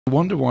I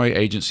wonder why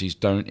agencies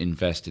don't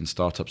invest in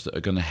startups that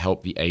are going to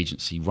help the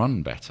agency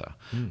run better.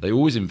 They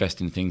always invest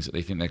in things that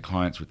they think their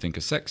clients would think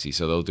are sexy.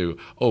 So they'll do,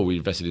 we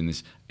invested in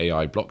this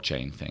AI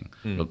blockchain thing.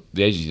 Well,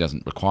 the agency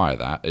doesn't require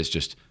that. It's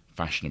just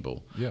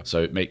fashionable. Yeah.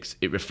 So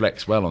it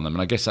reflects well on them.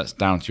 And I guess that's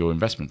down to your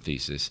investment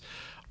thesis.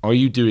 Are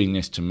you doing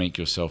this to make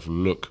yourself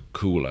look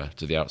cooler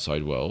to the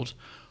outside world?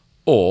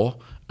 Or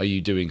are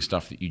you doing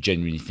stuff that you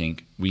genuinely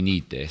think, we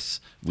need this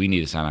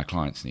and our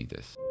clients need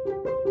this?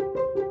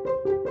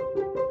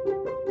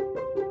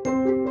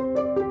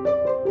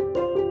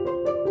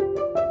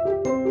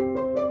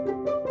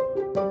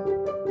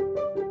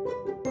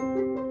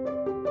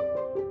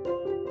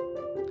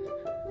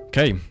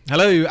 Okay,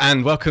 hello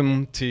and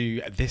welcome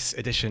to this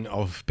edition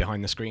of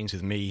Behind the Screens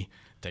with me,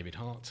 David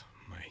Hart,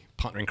 my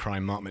partner in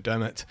crime, Mark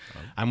McDermott.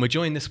 Hello. And we're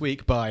joined this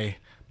week by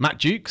Matt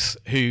Jukes,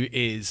 who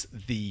is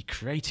the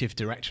Creative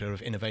Director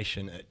of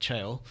Innovation at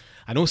Cheil,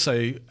 and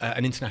also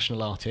an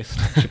international artist,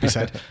 should be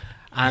said,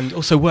 and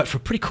also worked for a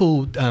pretty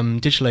cool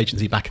digital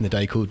agency back in the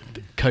day called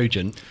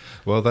Cogent.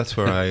 Well, that's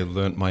where I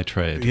learnt my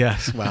trade.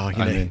 Yes, well,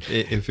 I mean,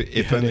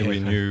 if only we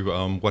knew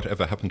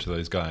whatever happened to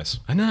those guys.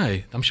 I know.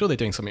 I'm sure they're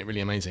doing something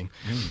really amazing.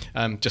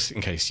 Just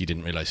in case you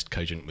didn't realise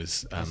Cogent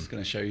was... I was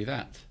going to show you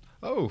that.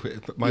 Oh,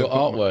 your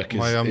artwork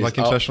my is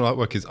international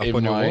artwork is up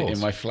on your walls. In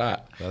my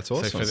flat. That's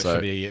awesome. So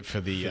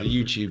for the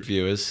YouTube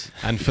viewers,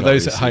 and for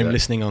those at home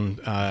listening on,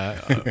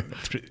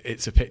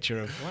 it's a picture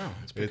of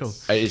it's pretty cool.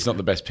 It's not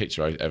the best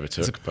picture I ever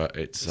took, but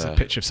it's a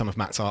picture of some of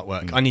Matt's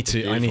artwork. I need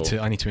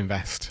to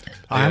invest.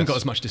 I haven't got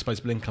as much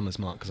disposable income as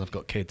Mark because I've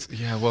got kids.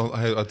 Yeah, well,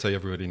 I'd say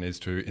everybody needs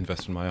to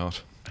invest in my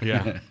art.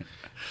 Yeah,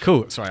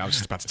 cool. Sorry, I was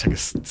just about to take a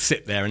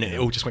sip there, and it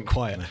all just went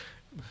quiet.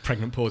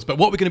 Pregnant pause. But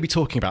what we're going to be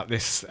talking about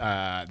this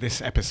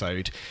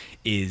episode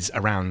is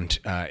around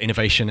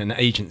innovation and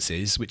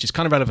agencies, which is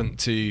kind of relevant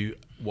to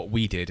what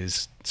we did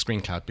as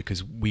ScreenCloud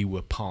because we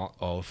were part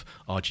of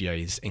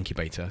RGA's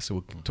incubator. So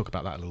we'll talk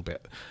about that a little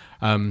bit.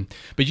 But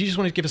you just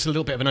want to give us a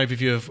little bit of an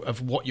overview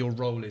of what your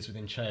role is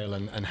within Cheil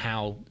and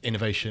how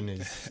innovation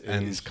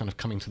is kind of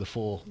coming to the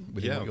fore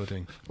within what you're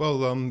doing. Well,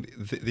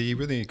 the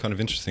really kind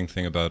of interesting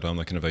thing about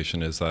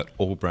innovation is that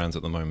all brands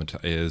at the moment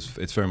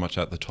it's very much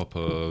at the top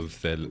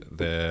of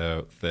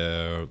their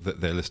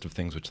list of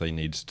things which they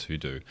need to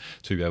do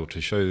to be able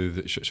to show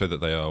that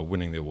they are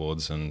winning the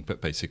awards and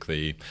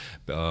basically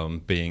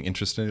being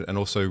interested and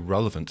also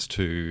relevant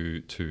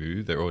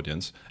to their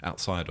audience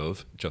outside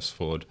of just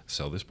Ford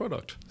sell this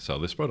product,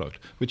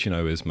 which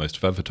is most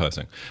of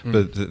advertising.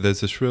 But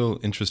there's this real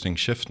interesting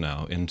shift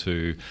now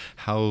into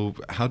how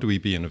do we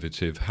be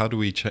innovative? How do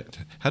we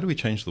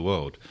change the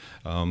world?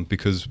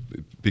 Because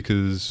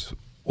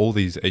all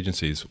these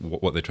agencies,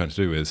 what they're trying to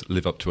do is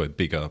live up to a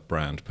bigger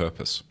brand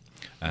purpose.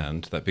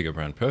 And that bigger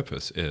brand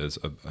purpose is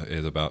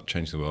about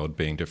changing the world,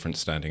 being different,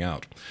 standing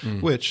out,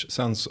 which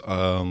sounds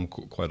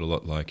quite a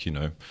lot like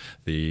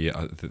the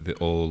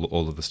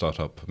all of the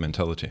startup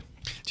mentality.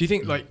 Do you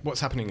think like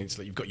what's happening is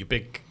that you've got your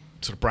big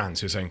sort of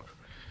brands who are saying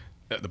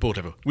at the board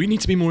level, we need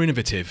to be more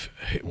innovative.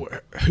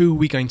 Who are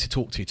we going to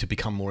talk to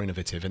become more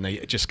innovative? And they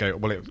just go,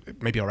 well,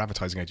 maybe our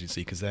advertising agency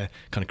because they're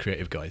kind of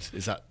creative guys.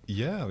 Is that?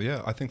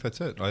 Yeah. I think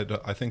that's it.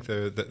 I think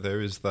there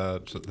is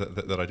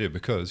that idea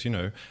because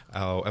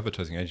our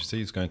advertising agency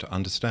is going to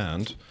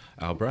understand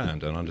our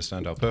brand and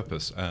understand our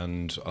purpose,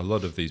 and a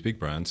lot of these big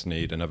brands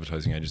need an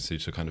advertising agency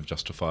to kind of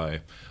justify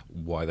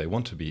why they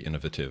want to be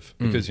innovative.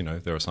 Because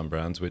there are some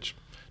brands which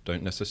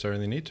don't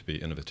necessarily need to be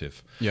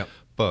innovative. Yeah.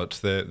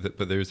 But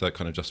there is that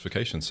kind of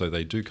justification. So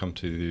they do come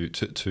to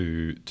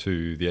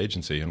the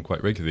agency, and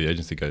quite regularly the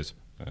agency goes,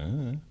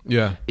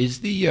 Yeah.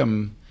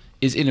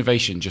 Is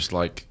innovation just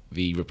like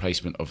the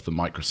replacement of the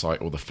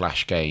microsite or the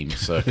flash game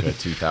circa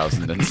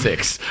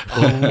 2006?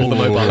 Or the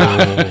mobile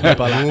app.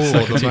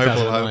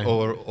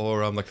 Or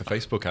like the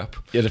Facebook app.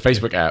 Yeah, the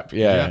Facebook app,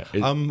 yeah.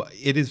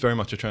 It is very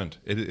much a trend.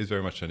 It is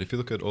very much a trend. If you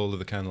look at all of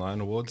the Cannes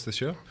Lion Awards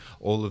this year,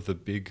 all of the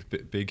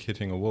big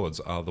hitting awards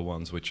are the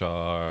ones which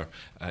are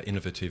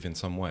innovative in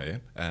some way.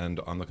 And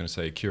I'm not going to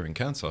say curing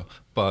cancer,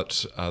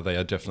 but they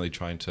are definitely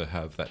trying to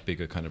have that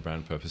bigger kind of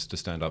brand purpose to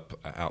stand up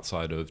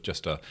outside of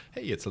just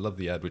hey, it's a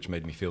lovely ad which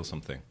made me feel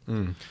something.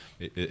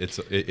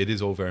 It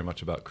is all very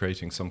much about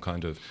creating some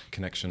kind of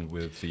connection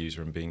with the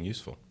user and being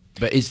useful.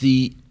 But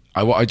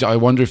I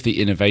wonder if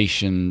the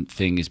innovation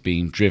thing is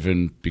being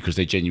driven because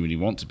they genuinely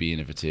want to be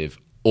innovative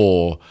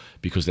or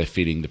because they're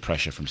feeling the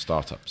pressure from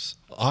startups?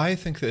 I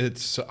think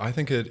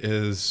it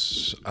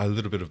is a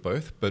little bit of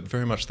both, but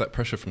very much that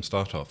pressure from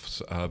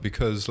startups.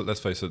 Because let's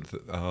face it,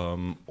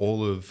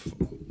 all of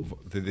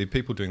the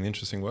people doing the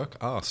interesting work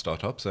are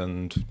startups,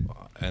 and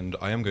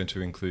I am going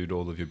to include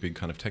all of your big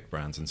kind of tech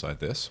brands inside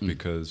this,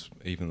 because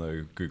even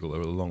though Google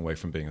are a long way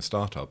from being a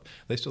startup,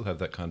 they still have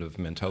that kind of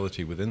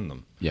mentality within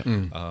them. Yeah.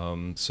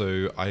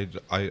 So I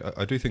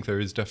do think there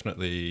is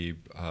definitely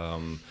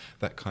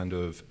that kind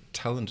of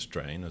talent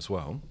drain as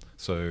well.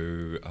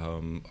 So,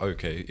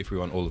 okay, if we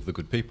want all of the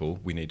good people,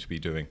 we need to be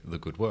doing the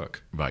good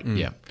work. Right,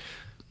 yeah.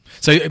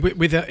 So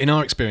in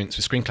our experience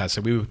with ScreenCloud,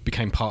 so we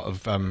became part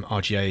of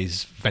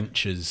RGA's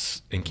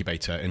Ventures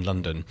incubator in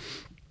London.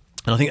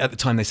 And I think at the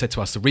time they said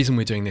to us, the reason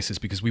we're doing this is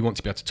because we want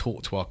to be able to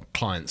talk to our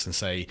clients and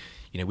say,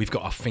 we've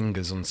got our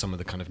fingers on some of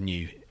the kind of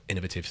new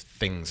innovative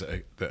things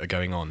that are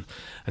going on.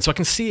 And so I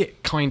can see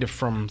it kind of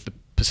from the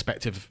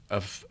perspective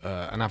of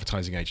an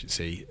advertising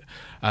agency.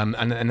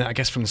 And I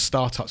guess from the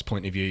startup's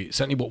point of view,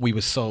 certainly what we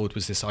were sold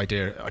was this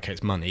idea, okay,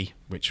 it's money,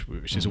 which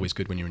is always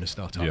good when you're in a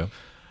startup.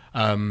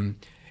 Yeah.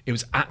 It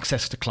was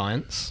access to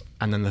clients,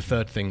 and then the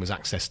third thing was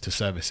access to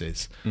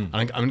services.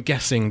 And I'm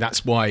guessing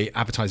that's why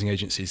advertising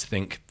agencies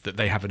think that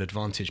they have an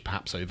advantage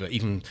perhaps over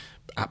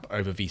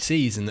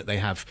VCs, in that they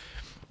have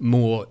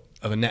more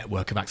of a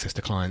network of access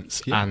to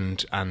clients,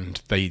 and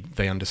they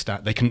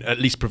understand, they can at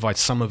least provide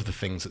some of the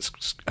things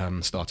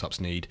that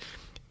startups need,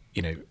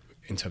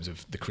 in terms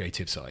of the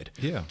creative side.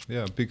 Yeah,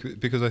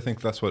 because I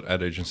think that's what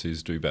ad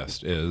agencies do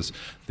best, is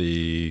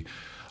the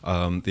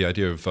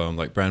idea of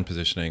like brand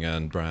positioning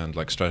and brand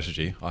like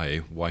strategy, i.e.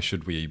 why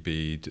should we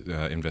be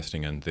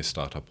investing in this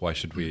startup? Why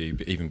should we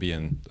even be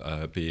in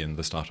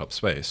the startup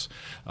space?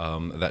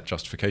 That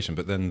justification,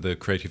 but then the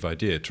creative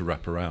idea to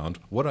wrap around,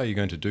 what are you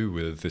going to do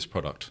with this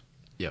product?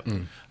 Yep.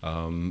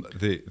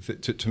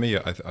 To me,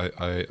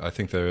 I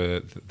think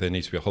there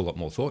needs to be a whole lot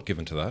more thought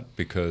given to that,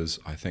 because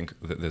I think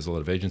that there's a lot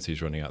of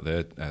agencies running out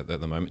there at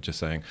the moment just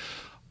saying,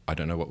 I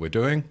don't know what we're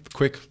doing.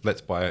 Quick, let's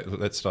buy it.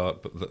 Let's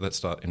start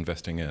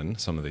investing in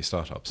some of these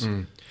startups.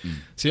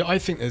 See, I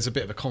think there's a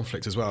bit of a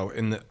conflict as well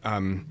in that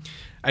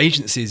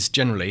agencies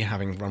generally,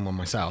 having run one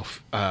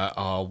myself,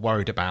 are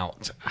worried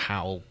about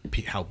how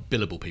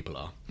billable people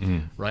are,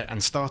 right?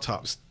 And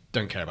startups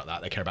don't care about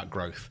that. They care about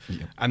growth.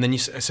 Yeah. And then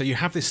you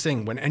have this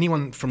thing when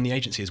anyone from the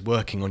agency is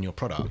working on your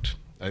product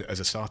as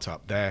a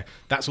startup,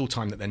 that's all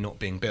time that they're not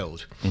being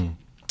billed.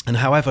 And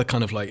however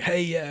kind of like,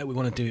 hey, yeah, we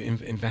want to do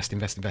invest.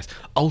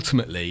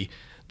 Ultimately,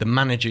 the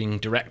managing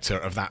director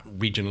of that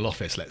regional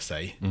office, let's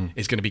say,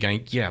 is going to be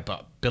going, yeah,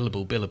 but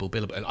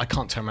billable. I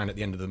can't turn around at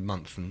the end of the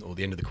month or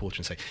the end of the quarter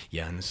and say,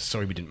 yeah, and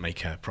sorry we didn't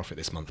make a profit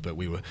this month, but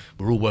we're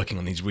all working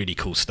on these really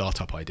cool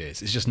startup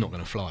ideas. It's just not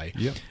going to fly.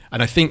 Yeah.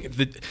 And I think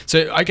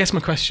so I guess my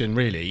question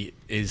really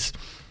is,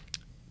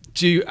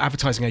 do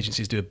advertising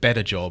agencies do a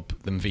better job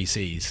than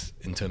VCs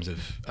in terms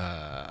of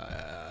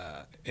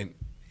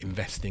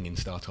investing in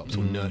startups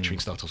or nurturing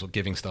startups or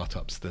giving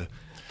startups their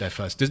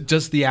first?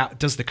 Does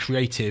the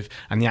creative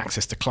and the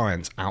access to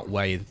clients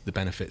outweigh the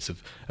benefits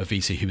of a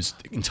VC who is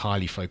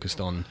entirely focused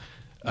on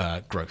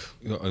growth?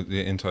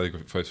 Entirely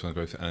focused on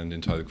growth and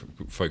entirely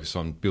focused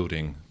on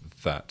building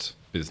that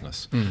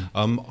business.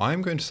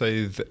 I'm going to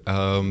say that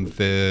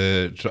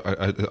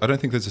I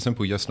don't think there's a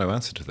simple yes/no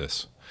answer to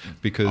this.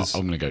 Because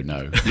I'm going to go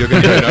no. You're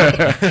going to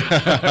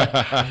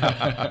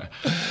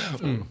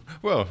go no.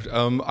 Well,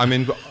 I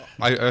mean,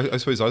 I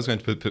suppose I was going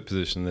to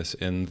position this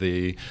in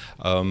the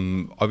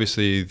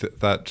obviously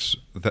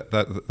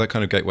that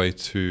kind of gateway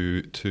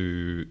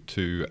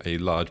to a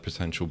large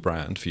potential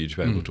brand for you to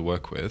be able to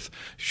work with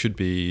should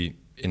be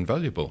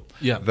invaluable.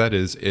 Yeah. That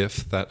is,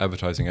 if that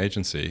advertising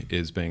agency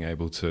is being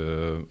able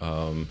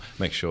to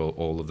make sure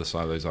all of the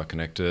silos are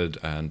connected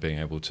and being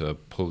able to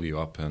pull you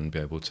up and be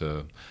able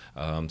to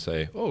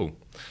say, oh,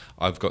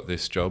 I've got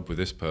this job with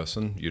this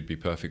person, you'd be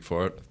perfect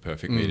for it,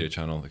 perfect media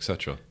channel,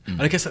 etc.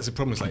 And I guess that's the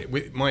problem, is like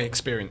with my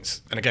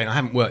experience, and again, I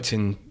haven't worked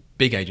in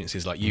big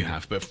agencies like you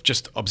have, but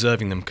just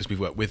observing them because we've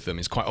worked with them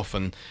is quite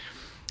often,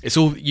 it's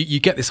all, you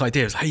get this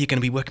idea of, hey, you're going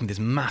to be working with this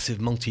massive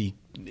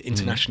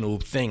multi-international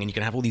thing and you're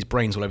going to have all these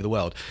brains all over the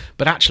world.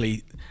 But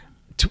actually,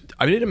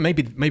 I mean,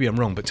 maybe I'm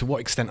wrong, but to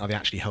what extent are they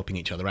actually helping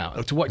each other out?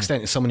 Or to what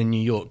extent is someone in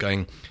New York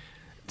going,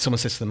 someone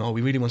says to them, oh,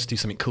 we really want to do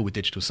something cool with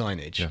digital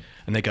signage. Yeah.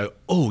 And they go,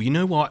 oh, you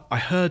know what? I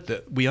heard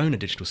that we own a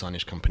digital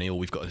signage company, or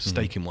we've got a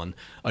stake in one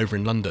over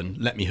in London.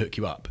 Let me hook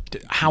you up.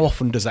 How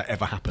often does that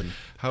ever happen?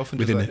 How often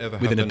does that ever happen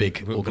within a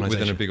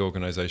big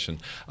organisation?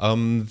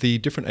 The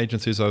different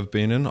agencies I've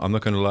been in, I'm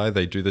not going to lie,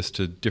 they do this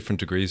to different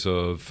degrees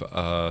of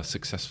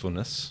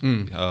successfulness.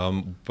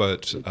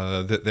 But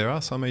there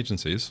are some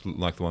agencies,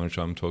 like the one which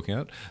I'm talking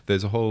about,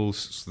 there's a whole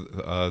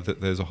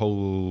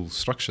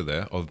structure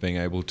there of being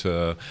able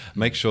to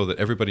make sure that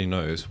everybody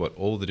knows what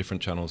all the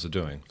different channels are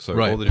doing. So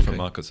all the different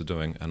markets are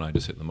doing, and I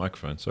just hit the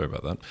microphone. Sorry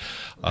about that.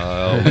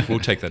 We'll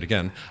take that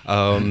again.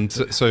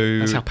 So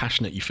that's how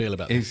passionate you feel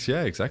about this.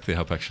 Yeah, exactly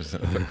how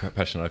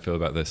passionate I feel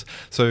about this.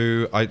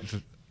 So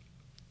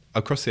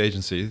across the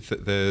agency,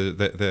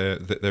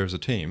 there is a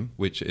team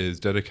which is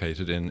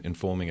dedicated in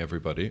informing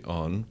everybody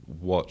on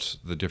what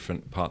the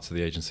different parts of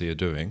the agency are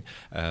doing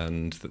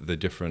and the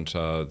different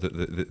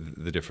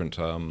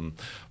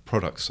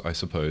products, I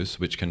suppose,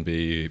 which can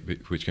be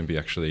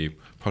actually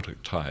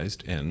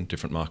productized in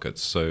different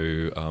markets.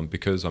 So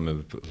because I'm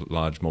a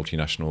large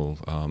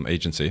multinational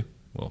agency,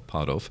 well,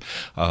 part of,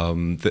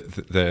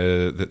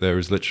 there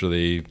is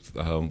literally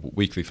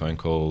weekly phone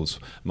calls,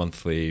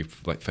 monthly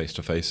like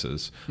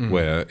face-to-faces,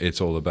 where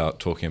it's all about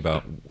talking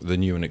about the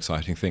new and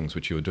exciting things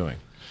which you are doing.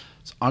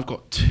 So I've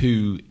got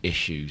two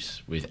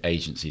issues with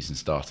agencies and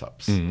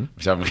startups.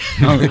 Which I'm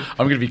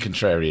going to be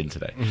contrarian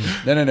today.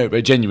 No,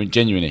 but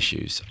genuine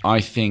issues. I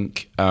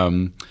think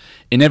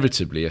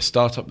inevitably a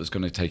startup that's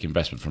going to take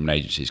investment from an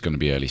agency is going to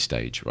be early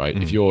stage, right?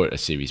 If you're a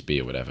Series B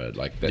or whatever,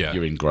 like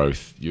you're in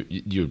growth,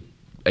 your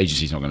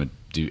agency's not going to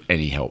do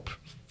any help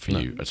for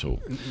you at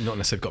all. Not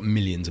unless they've got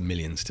millions and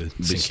millions to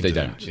sink they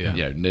into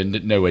don't.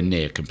 that. Nowhere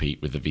near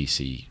compete with the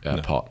VC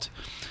pot.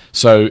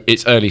 So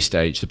it's early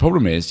stage. The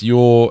problem is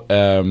you're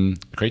a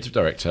creative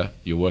director,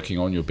 you're working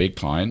on your big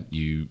client,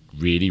 you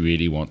really,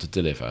 really want to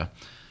deliver.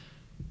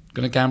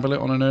 Going to gamble it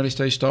on an early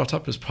stage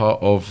startup as part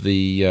of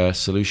the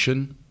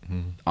solution?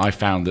 I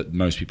found that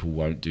most people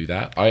won't do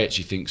that. I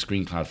actually think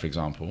ScreenCloud, for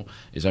example,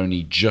 is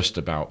only just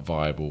about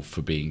viable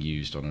for being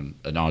used on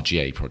an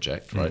RGA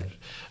project, right?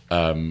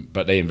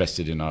 But they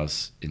invested in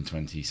us in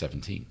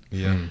 2017.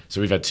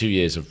 So we've had 2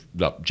 years of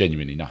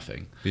genuinely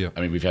nothing.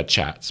 I mean, we've had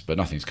chats, but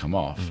nothing's come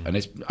off. And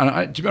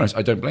to be honest,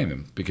 I don't blame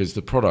them, because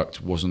the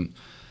product wasn't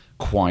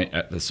quite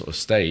at the sort of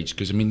stage,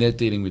 because I mean they're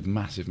dealing with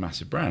massive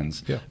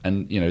brands,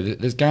 and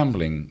there's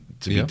gambling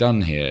to be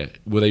done here.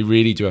 Will they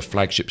really do a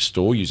flagship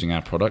store using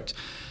our product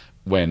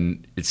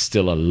when it's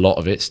still a lot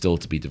of it still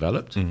to be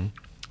developed?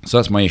 So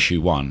that's my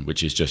issue one,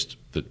 which is just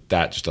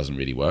that just doesn't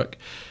really work.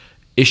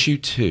 Issue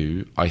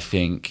two, I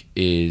think,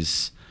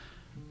 is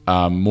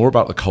more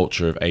about the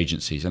culture of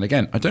agencies. And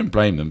again, I don't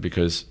blame them,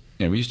 because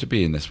we used to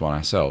be in this one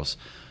ourselves.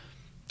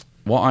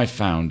 What I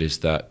found is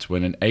that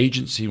when an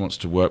agency wants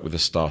to work with a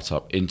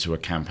startup into a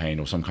campaign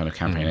or some kind of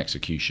campaign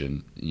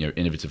execution,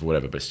 innovative or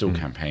whatever, but still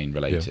campaign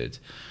related,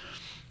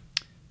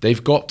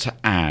 they've got to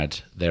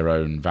add their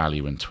own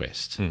value and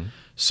twist.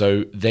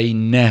 So they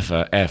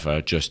never,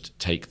 ever just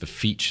take the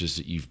features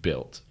that you've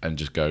built and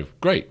just go,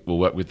 great, we'll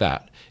work with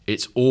that.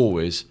 It's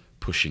always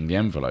pushing the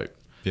envelope,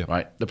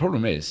 right? The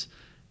problem is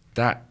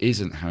that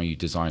isn't how you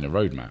design a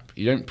roadmap.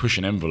 You don't push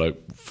an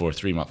envelope for a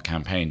 3-month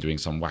campaign doing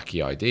some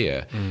wacky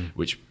idea,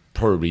 which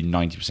probably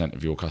 90%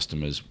 of your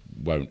customers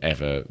won't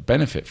ever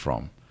benefit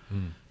from.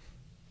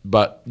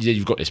 But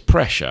you've got this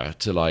pressure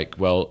to like,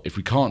 well, if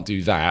we can't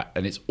do that,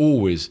 and it's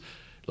always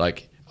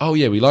like, oh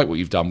yeah, we like what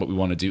you've done, but we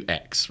want to do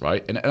X,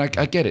 right? And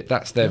I get it,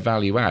 that's their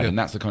value add, and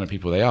that's the kind of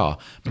people they are.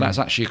 But that's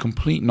actually a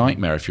complete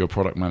nightmare if you're a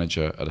product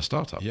manager at a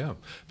startup. Yeah,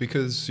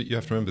 because you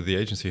have to remember the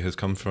agency has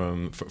come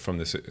from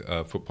this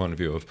point of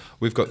view of,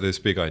 we've got this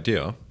big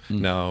idea,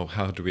 now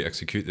how do we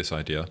execute this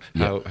idea?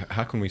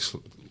 How can we...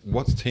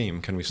 What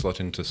team can we slot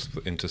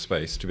into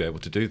space to be able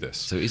to do this?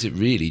 So is it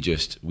really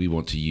just, we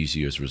want to use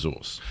you as a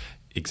resource?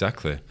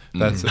 Exactly.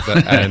 That's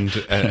and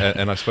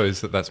I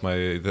suppose that's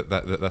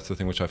the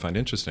thing which I find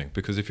interesting,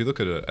 because if you look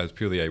at it as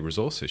purely a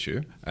resource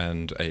issue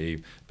and a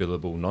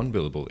billable,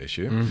 non-billable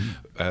issue,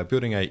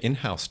 building a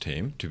in-house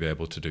team to be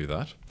able to do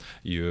that,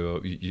 you're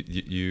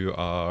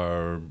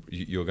going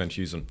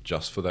to use them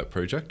just for that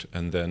project,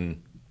 and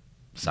then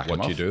sack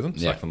them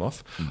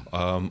off,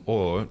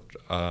 or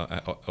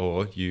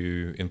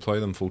you employ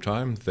them full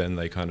time. Then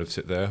they kind of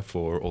sit there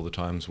for all the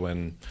times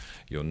when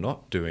you're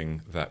not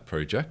doing that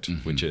project,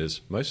 which is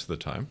most of the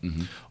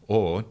time.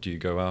 Or do you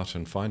go out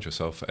and find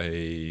yourself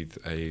a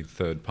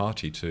third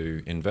party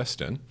to invest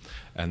in,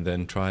 and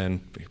then try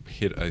and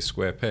hit a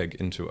square peg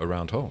into a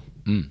round hole?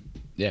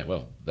 Yeah,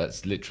 well,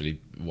 that's literally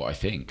what I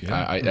think.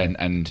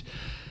 And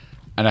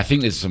I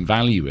think there's some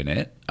value in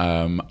it.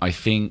 I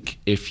think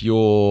if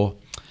you're,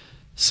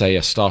 say,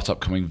 a startup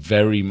coming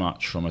very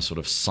much from a sort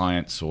of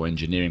science or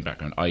engineering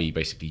background, i.e.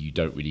 basically you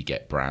don't really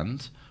get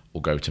brand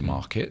or go to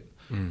market,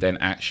 then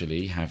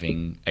actually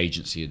having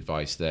agency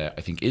advice there,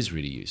 I think, is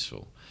really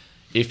useful.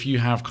 If you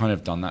have kind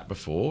of done that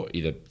before,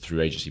 either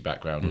through agency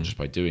background or just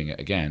by doing it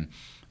again,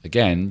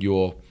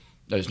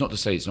 it's not to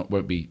say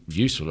won't be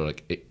useful.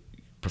 Like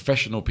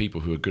professional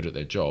people who are good at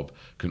their job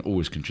can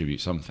always contribute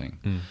something.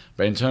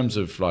 But in terms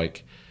of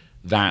like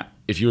that,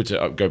 if you were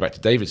to go back to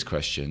David's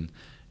question,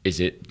 is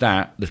it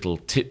that little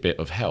tidbit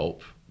of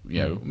help,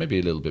 maybe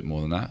a little bit more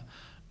than that,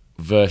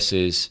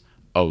 versus,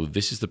 oh,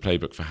 this is the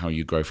playbook for how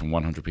you grow from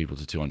 100 people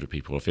to 200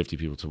 people or 50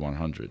 people to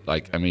 100.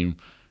 Like, I mean,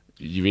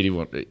 you really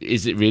want,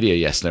 is it really a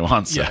yes/no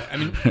answer? Yeah, I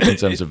mean, in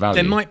terms of value?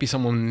 There might be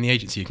someone in the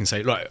agency who can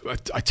say, right,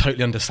 I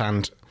totally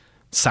understand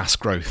SaaS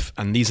growth,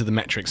 and these are the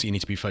metrics that you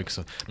need to be focused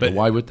on. But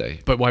why would they?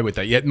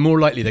 Yeah, more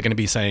likely they're going to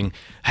be saying,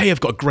 hey,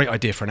 I've got a great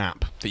idea for an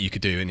app that you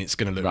could do, and it's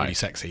going to look really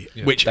sexy.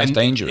 Yeah. Which that's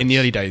dangerous. In the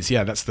early days,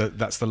 that's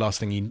the last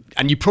thing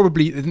and you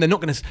probably, they're not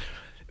going to,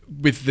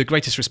 with the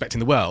greatest respect in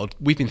the world,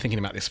 we've been thinking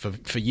about this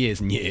for years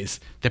and years.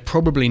 They're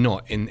probably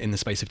not in the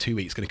space of 2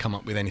 weeks going to come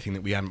up with anything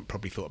that we haven't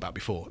probably thought about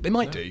before. They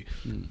might do,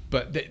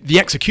 but the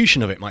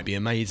execution of it might be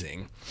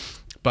amazing.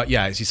 But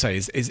yeah, as you say,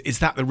 is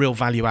that the real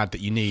value add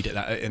that you need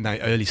in that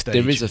early stage?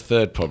 There is a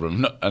third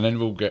problem, and then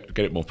we'll get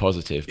it more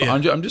positive. But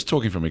I'm just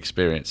talking from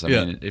experience. I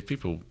mean, if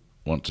people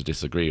want to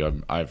disagree,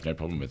 I have no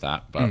problem with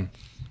that. But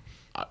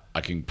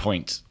I can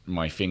point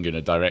my finger in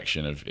a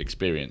direction of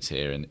experience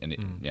here, and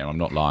I'm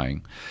not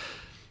lying.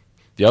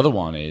 The other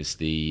one is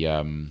the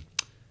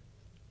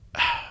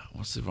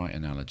what's the right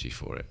analogy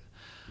for it?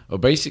 Well,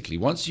 basically,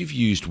 once you've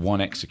used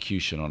one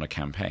execution on a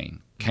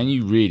campaign, can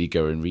you really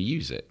go and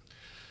reuse it?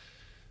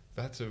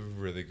 That's a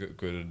really good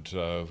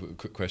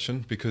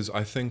question, because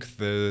I think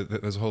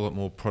there's a whole lot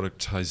more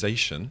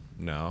productization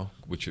now,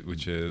 which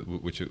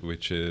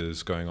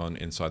is going on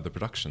inside the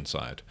production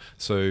side.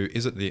 So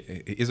is it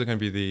going to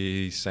be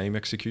the same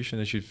execution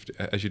as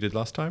you did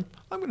last time?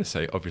 I'm going to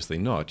say obviously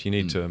not. You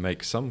need to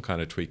make some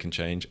kind of tweak and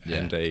change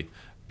and a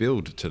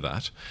build to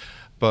that.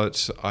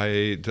 But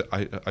I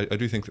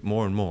do think that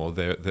more and more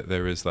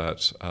there is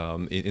that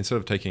instead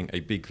of taking a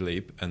big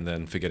leap and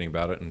then forgetting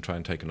about it and try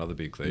and take another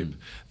big leap,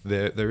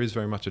 there is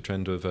very much a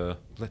trend of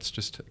let's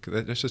just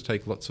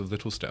take lots of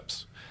little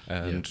steps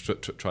and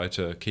try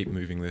to keep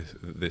moving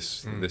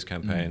this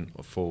campaign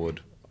forward.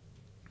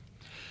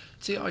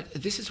 See,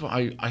 this is what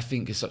I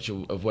think is such a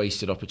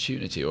wasted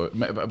opportunity.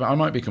 But I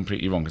might be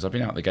completely wrong, because I've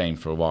been out of the game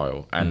for a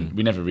while, and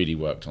we never really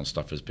worked on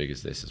stuff as big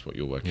as this, as what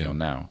you're working on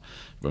now,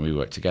 when we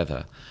work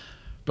together.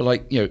 But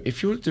like,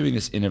 if you're doing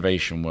this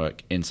innovation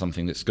work in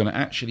something that's going to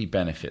actually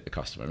benefit the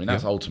customer, I mean,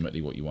 that's ultimately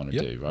what you want to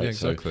do, right? Yeah,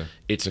 exactly.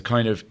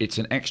 So it's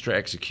an extra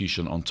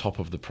execution on top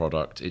of the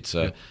product. It's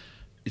a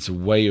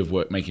way of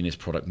making this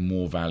product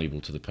more valuable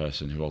to the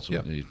person who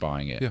ultimately is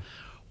buying it. Yeah.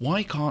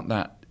 Why can't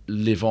that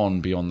live on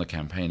beyond the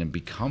campaign and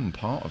become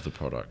part of the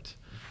product?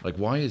 Like,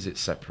 why is it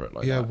separate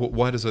like that? Yeah,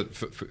 why does it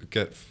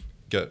get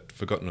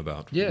forgotten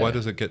about? Yeah. Why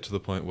does it get to the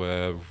point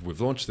where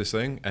we've launched this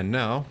thing and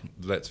now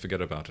let's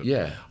forget about it?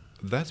 Yeah.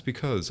 That's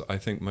because I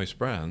think most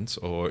brands,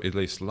 or at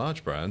least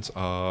large brands,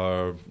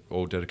 are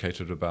all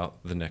dedicated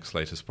about the next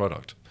latest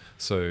product.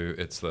 So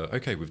it's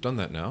okay, we've done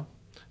that now.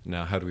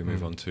 Now how do we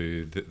move on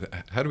to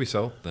how do we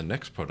sell the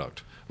next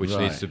product, which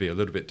needs to be a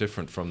little bit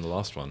different from the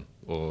last one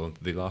or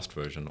the last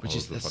version of the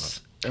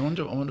product. I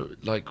wonder,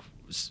 like,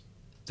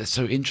 that's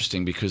so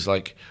interesting, because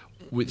like,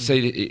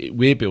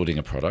 we're building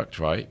a product,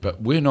 right?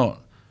 But we're not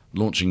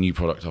launching new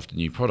product after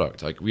new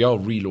product. Like, we are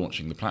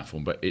relaunching the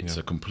platform, but it's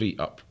a complete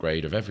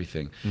upgrade of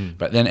everything.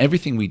 But then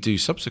everything we do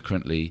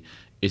subsequently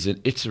is an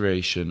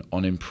iteration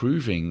on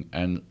improving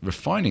and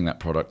refining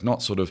that product,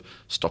 not sort of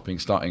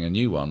starting a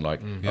new one,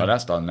 like, oh,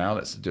 that's done now,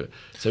 let's do it.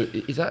 So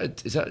is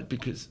that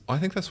because... I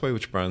think that's the way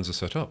which brands are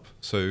set up.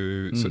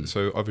 So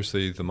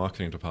obviously the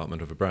marketing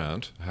department of a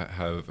brand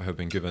have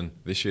been given,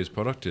 this year's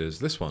product is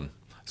this one.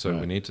 So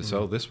we need to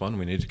sell this one.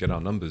 We need to get our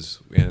numbers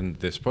in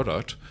this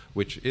product,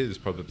 which is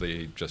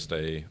probably just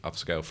a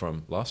upscale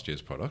from last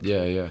year's product.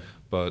 Yeah.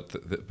 But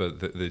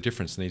the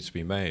difference needs to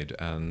be made,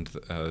 and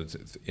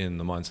in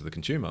the minds of the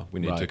consumer, we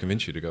need to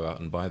convince you to go out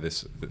and buy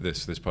this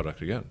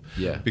product again.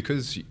 Yeah.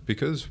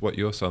 Because what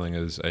you're selling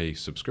is a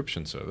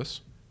subscription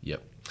service.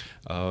 Yep.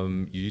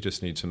 You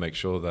just need to make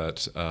sure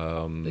that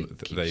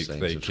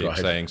they keep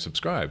saying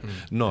subscribe,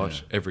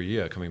 not every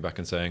year coming back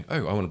and saying,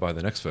 oh, I want to buy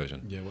the next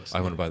version.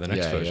 I want to buy the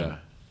next version. Yeah.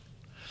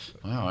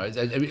 Wow.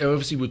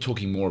 Obviously, we're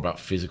talking more about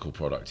physical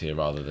product here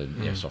rather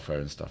than software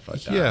and stuff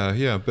like that.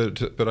 Yeah.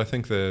 But I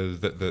think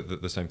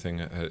the same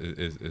thing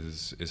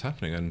is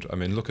happening. And I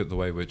mean, look at the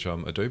way which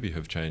Adobe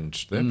have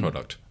changed their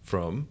product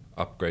from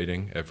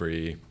upgrading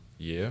every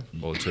year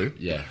or two.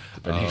 Yeah,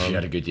 depending if you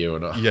had a good year or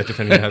not. Yeah,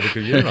 depending on how the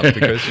good year or not,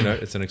 because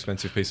it's an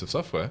expensive piece of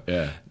software.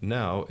 Yeah.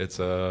 Now it's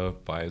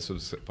by a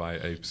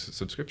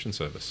subscription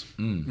service.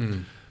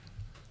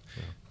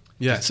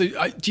 Yeah. So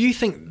do you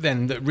think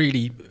then that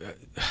really,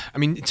 I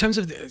mean, in terms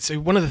of, so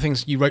one of the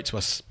things you wrote to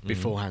us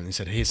beforehand and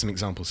said, here's some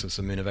examples of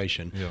some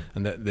innovation,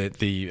 and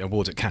the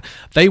awards at Cannes,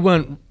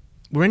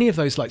 were any of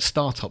those like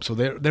startups, or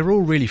they're all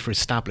really for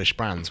established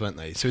brands, weren't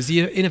they? So is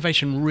the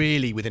innovation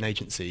really within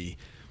agency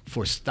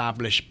for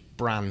established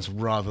brands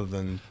rather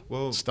than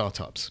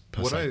startups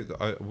per se?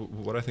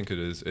 What I think it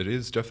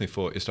is definitely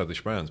for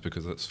established brands,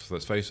 because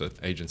let's face it,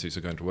 agencies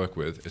are going to work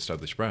with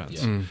established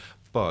brands.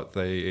 But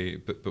all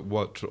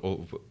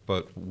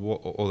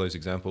those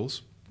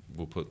examples,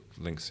 we'll put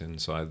links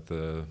inside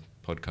the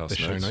podcast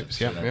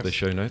the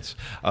show notes.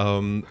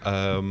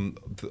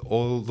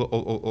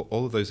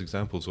 All of those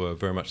examples were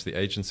very much the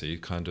agency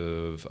kind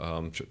of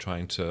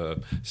trying to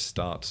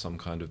start some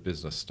kind of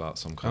business, start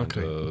some kind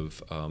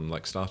of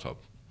like startup.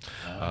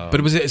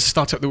 But was it a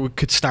startup that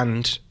could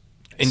stand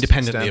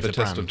independently of the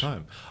test of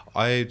time?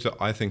 I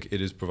think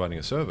it is providing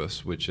a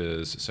service which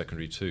is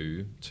secondary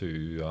to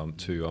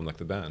like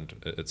the band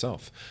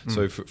itself.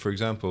 So for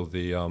example,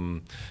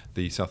 the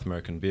South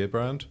American beer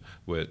brand,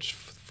 which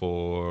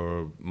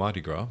for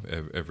Mardi Gras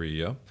every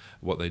year,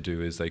 what they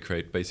do is they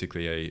create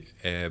basically a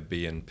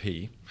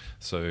Airbnb.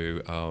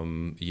 So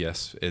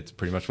yes, it's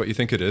pretty much what you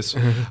think it is.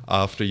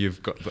 After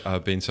you've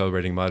been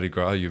celebrating Mardi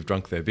Gras, you've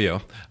drunk their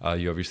beer,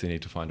 you obviously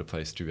need to find a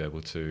place to be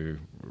able to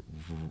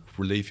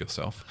relieve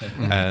yourself,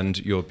 and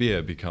your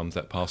beer becomes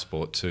that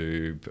passport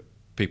to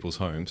people's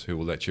homes who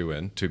will let you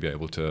in to be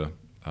able to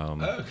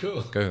Oh,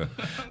 cool. Go there.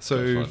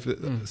 So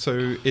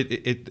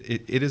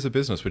it is a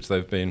business which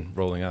they've been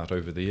rolling out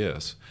over the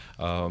years.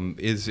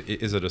 Is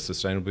it a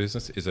sustainable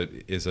business? Is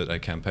it a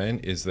campaign?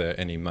 Is there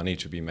any money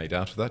to be made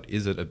out of that?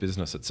 Is it a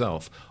business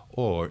itself,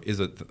 or is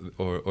it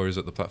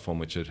the platform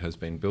which it has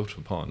been built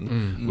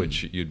upon,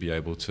 which you'd be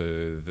able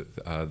to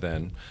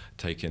then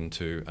take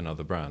into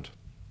another brand?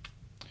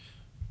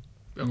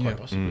 Well, quite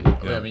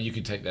possibly. I mean, you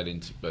could take that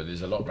into, but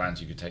there's a lot of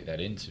brands you could take that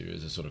into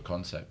as a sort of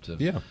concept.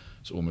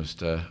 It's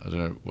almost, I don't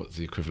know, what's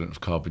the equivalent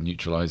of carbon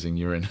neutralizing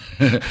urine?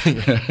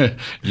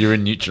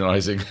 Urine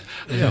neutralizing.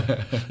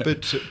 Yeah,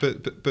 but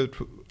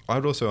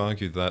I'd also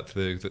argue that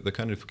the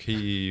kind of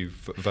key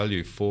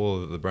value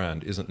for the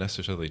brand isn't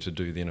necessarily to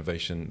do the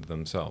innovation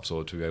themselves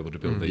or to be able to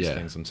build these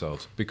things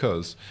themselves,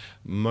 because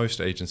most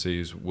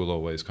agencies will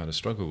always kind of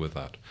struggle with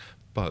that.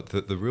 But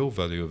the real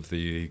value of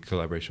the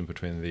collaboration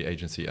between the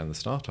agency and the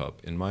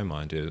startup, in my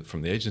mind,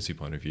 from the agency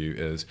point of view,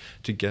 is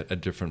to get a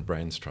different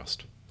brain's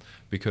trust.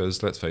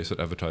 Because let's face it,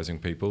 advertising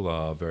people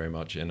are very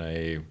much in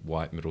a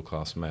white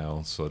middle-class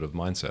male sort of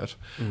mindset.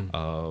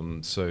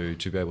 So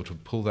to be able to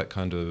pull that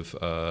kind of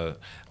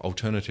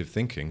alternative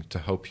thinking to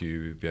help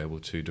you be able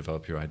to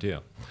develop your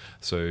idea.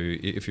 So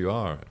if you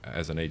are,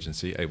 as an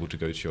agency, able to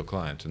go to your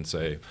client and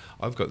say,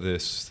 I've got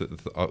this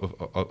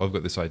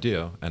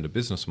idea and a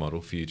business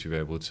model for you to be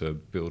able to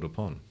build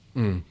upon.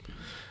 And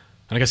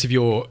I guess if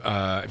you've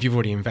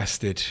already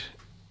invested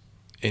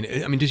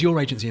I mean, does your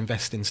agency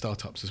invest in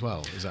startups as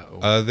well? Is that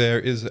all? There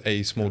is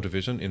a small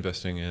division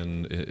investing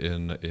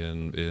in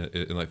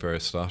like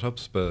various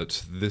startups,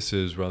 but this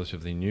is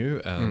relatively new,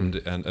 and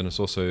it's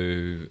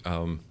also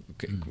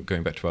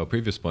going back to our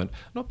previous point,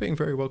 not being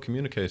very well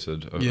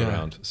communicated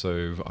around.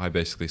 So I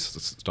basically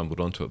stumbled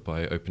onto it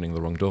by opening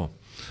the wrong door.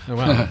 Oh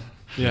wow!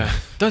 Yeah,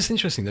 that's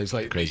interesting. Those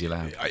like crazy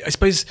loud. I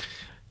suppose.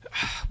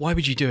 Why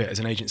would you do it as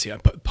an agency?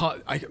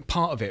 Part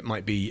of it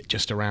might be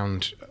just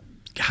around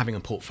having a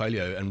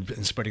portfolio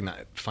and spreading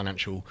that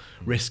financial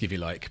risk, if you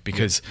like,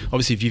 because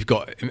obviously if you've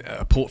got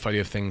a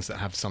portfolio of things that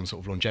have some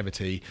sort of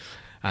longevity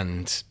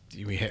and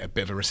we hit a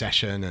bit of a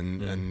recession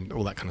and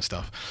all that kind of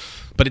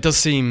stuff, but it does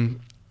seem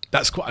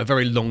that's quite a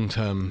very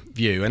long-term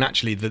view, and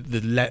actually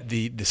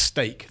the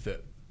stake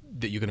that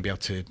you're going to be able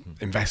to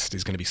invest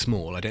is going to be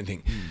small. I don't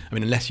think, I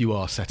mean, unless you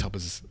are set up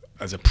as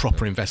a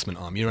proper investment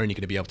arm, you're only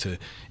going to be able to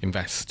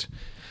invest.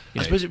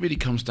 I suppose it really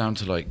comes down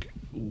to like,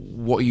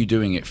 what are you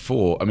doing it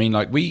for? I mean,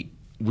 like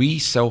we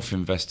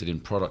self-invested in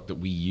product that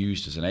we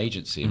used as an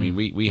agency. I mean,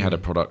 we had a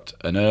product,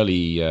 an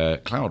early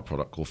cloud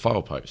product called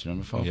FilePipes. You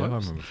remember FilePipes? Yeah, I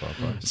remember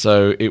FilePipes.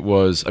 So it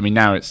was, I mean,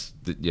 now it's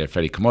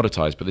fairly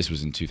commoditized, but this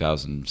was in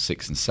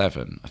 2006 and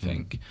 2007, I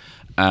think.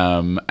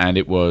 And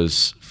it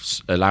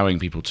was allowing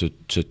people to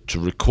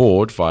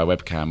record via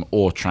webcam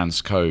or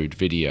transcode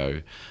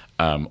video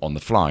on the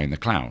fly in the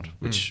cloud,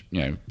 which,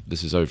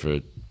 this is over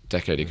a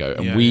decade ago.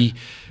 And we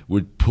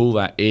would pull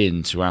that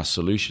into our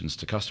solutions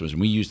to customers,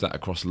 and we used that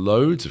across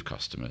loads of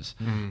customers,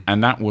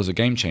 and that was a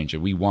game changer.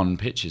 We won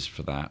pitches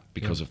for that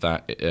because of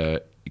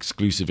that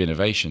exclusive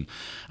innovation.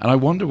 And I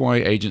wonder why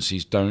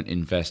agencies don't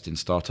invest in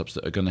startups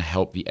that are going to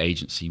help the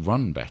agency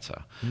run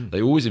better.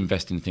 They always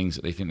invest in things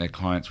that they think their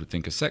clients would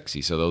think are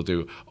sexy. So they'll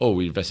do,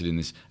 we invested in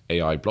this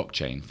AI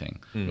blockchain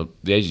thing. Well,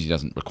 the agency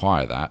doesn't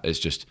require that. It's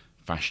just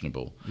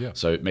fashionable.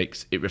 So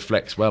it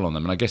reflects well on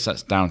them. And I guess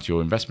that's down to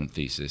your investment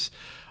thesis.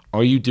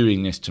 Are you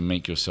doing this to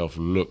make yourself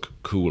look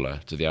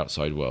cooler to the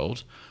outside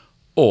world?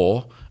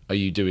 Or are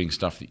you doing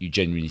stuff that you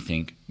genuinely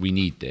think, we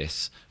need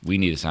this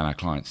and our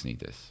clients need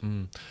this?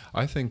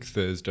 I think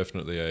there's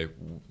definitely a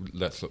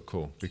let's look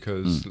cool,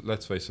 because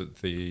let's face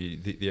it,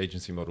 the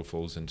agency model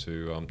falls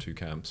into two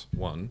camps.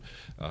 One,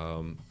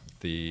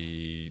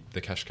 the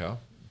cash cow.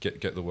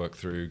 Get the work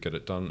through, get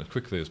it done as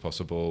quickly as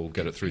possible,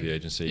 get it through the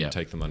agency, and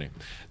take the money.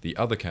 The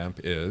other camp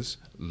is,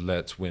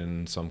 let's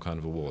win some kind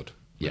of award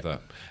with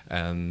that.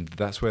 And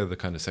that's where the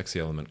kind of sexy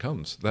element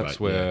comes. That's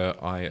where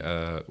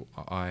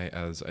I,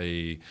 as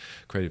a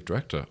creative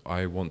director,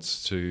 I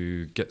want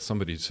to get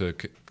somebody to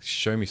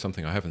show me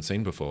something I haven't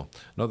seen before.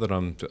 Not that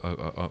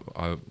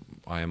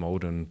I am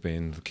old and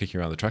been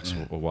kicking around the tracks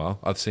for a while.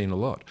 I've seen a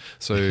lot.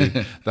 So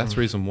that's the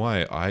reason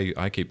why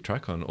I keep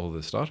track on all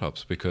the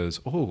startups,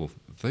 because,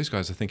 those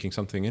guys are thinking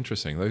something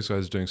interesting. Those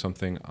guys are doing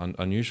something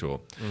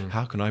unusual.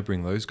 How can I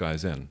bring those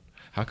guys in?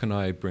 How can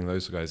I bring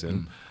those guys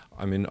in?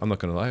 I mean, I'm not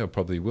going to lie, I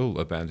probably will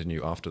abandon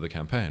you after the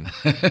campaign.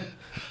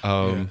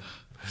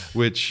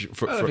 Which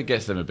it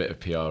gets them a bit of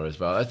PR as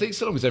well. I think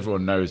so long as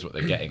everyone knows what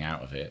they're getting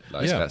out of it,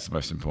 that's the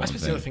most important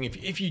thing. The other thing,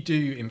 if you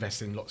do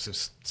invest in lots of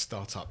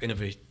startup,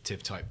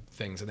 innovative type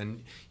things, and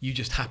then you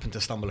just happen to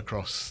stumble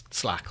across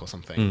Slack or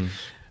something,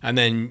 and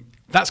then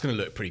that's going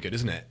to look pretty good,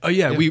 isn't it?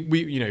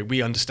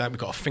 We understand. We've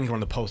got a finger on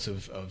the pulse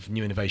of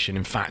new innovation.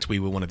 In fact, we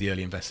were one of the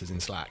early investors in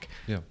Slack.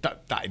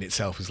 That in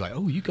itself is like,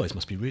 you guys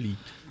must be really.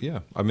 Yeah,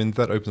 I mean,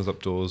 that opens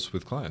up doors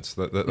with clients.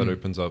 That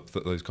opens up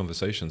those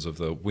conversations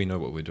of we know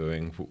what we're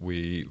doing.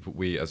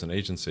 We as an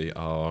agency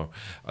are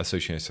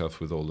associating ourselves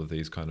with all of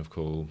these kind of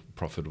cool,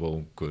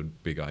 profitable,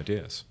 good, big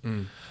ideas.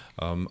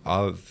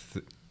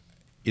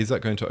 is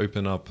that going to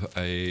open up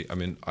I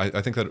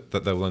think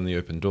that will only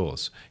open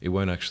doors. It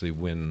won't actually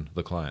win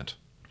the client.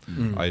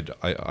 I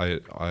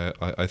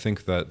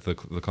think that the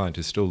client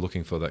is still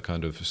looking for that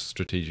kind of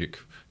strategic,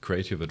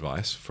 creative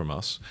advice from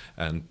us,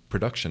 and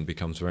production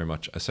becomes very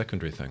much a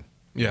secondary thing.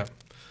 Yeah.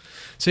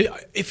 So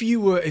if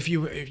you were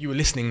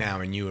listening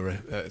now and you were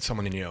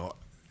someone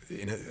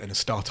in a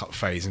startup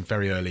phase and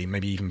very early,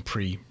 maybe even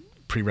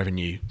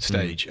pre-revenue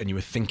stage, and you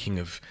were thinking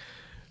of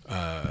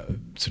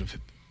sort of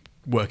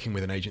working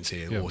with an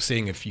agency or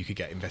seeing if you could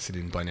get invested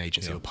in by an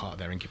agency or part of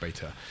their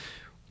incubator,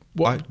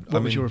 what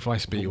would your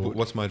advice be?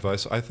 What's my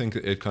advice? I think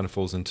it kind of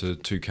falls into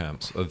two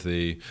camps of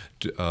the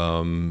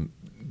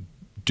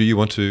do you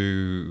want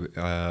to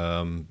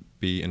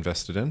be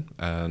invested in,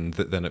 and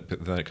then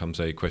it comes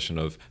a question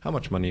of how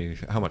much money,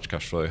 how much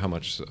cash flow, how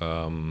much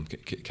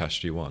cash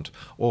do you want,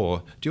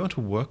 or do you want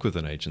to work with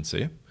an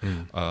agency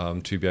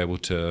to be able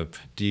to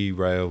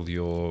derail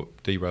your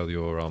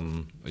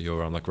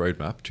like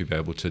roadmap, to be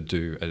able to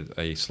do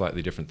a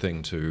slightly different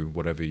thing to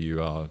whatever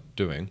you are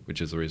doing,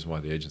 which is the reason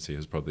why the agency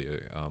has probably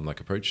like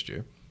approached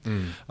you.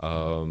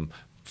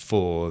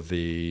 For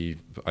the,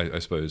 I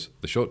suppose,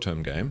 the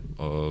short-term game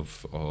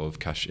of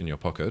cash in your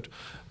pocket,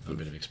 a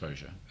bit of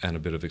exposure,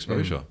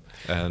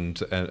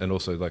 and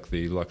also like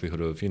the likelihood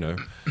of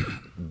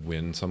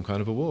win some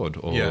kind of award,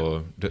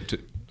 or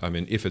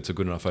if it's a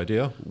good enough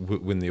idea,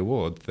 win the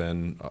award,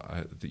 then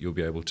you'll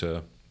be able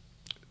to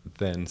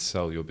then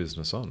sell your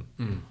business on.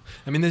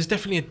 I mean, there's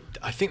definitely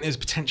I think there's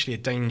potentially a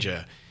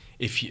danger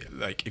if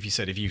you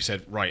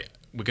said right,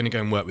 we're going to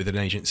go and work with an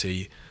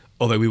agency,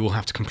 although we will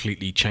have to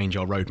completely change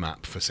our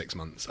roadmap for 6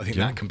 months. I think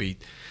that can be,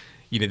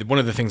 one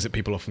of the things that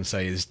people often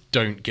say is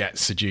don't get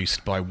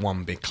seduced by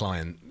one big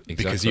client,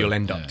 because you'll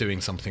end up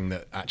doing something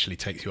that actually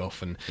takes you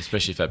off. And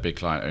especially if that big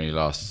client only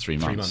lasts 3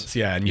 months. 3 months,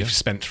 and you've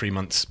spent 3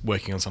 months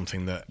working on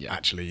something that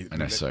actually... And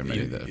there's so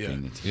many that have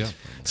been...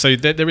 So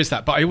there is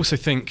that. But I also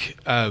think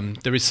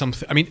there is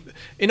something... I mean,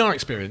 in our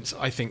experience,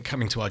 I think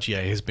coming to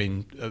RGA has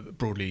been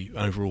broadly,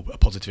 overall, a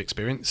positive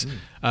experience.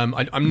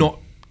 I'm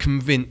not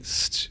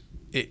convinced...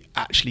 it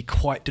actually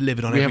quite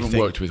delivered on everything. We haven't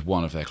worked with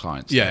one of their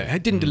clients. Yeah,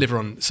 it didn't deliver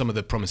on some of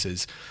the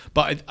promises,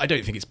 but I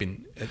don't think it's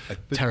been a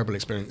terrible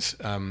experience.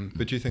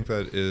 But do you think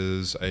that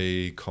is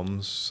a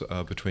comms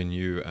between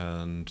you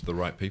and the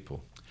right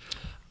people?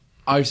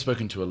 I've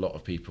spoken to a lot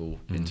of people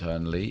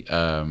internally.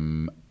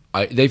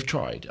 They've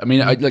tried. I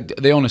mean,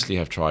 they honestly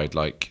have tried.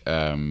 Like,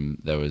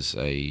 there was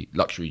a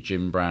luxury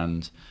gym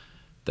brand.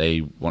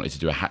 They wanted to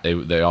do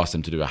they asked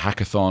them to do a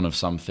hackathon of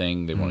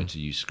something. They wanted to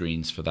use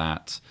screens for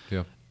that.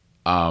 Yeah.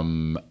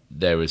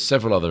 There were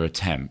several other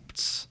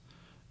attempts,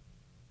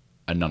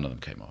 and none of them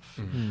came off.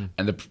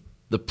 And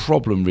the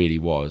problem really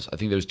was, I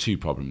think there was two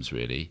problems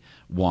really.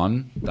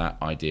 One, that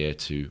idea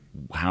to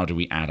how do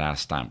we add our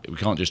stamp? We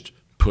can't just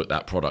put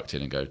that product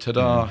in and go,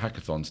 ta-da,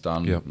 hackathon's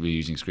done. We're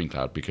using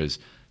ScreenCloud, because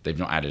they've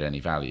not added any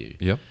value.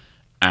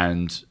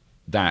 And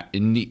that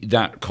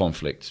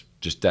conflict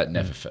that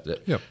never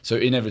so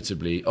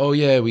inevitably,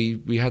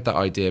 we had that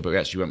idea, but we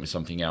actually went with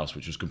something else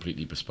which was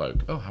completely bespoke.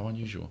 Oh, how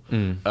unusual.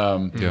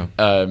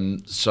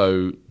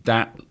 So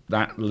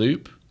that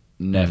loop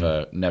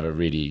never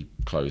really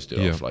closed it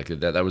off. Like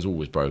that was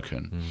always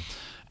broken.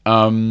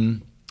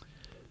 And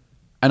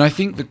I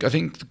think the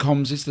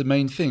comms is the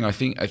main thing. I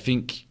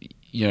think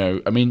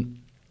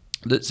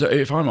so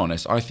if I'm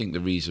honest, I think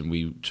the reason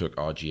we took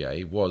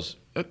RGA was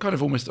kind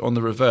of almost on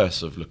the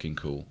reverse of looking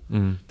cool.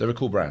 They're a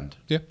cool brand.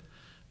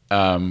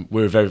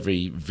 We're a very,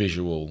 very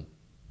visual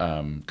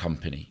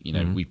company.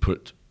 We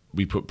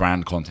put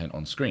brand content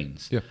on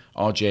screens.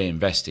 RGA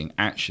investing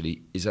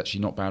is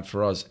actually not bad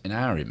for us in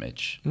our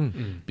image,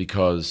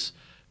 because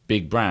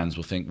big brands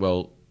will think,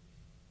 well,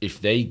 if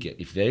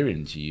they're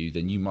into you,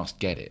 then you must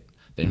get it.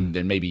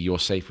 Then maybe you're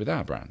safe with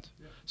our brand.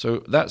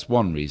 So that's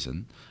one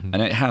reason,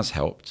 and it has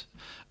helped.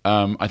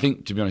 I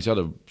think, to be honest, the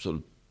other sort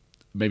of,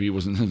 maybe it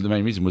wasn't the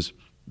main reason, was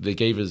they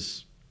gave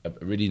us a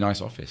really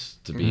nice office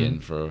to be in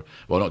for,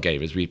 well, not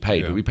gave us, we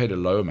paid, but we paid a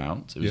low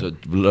amount. It was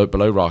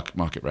below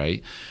market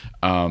rate.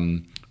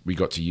 We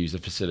got to use the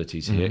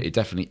facilities here. It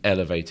definitely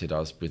elevated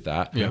us with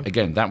that.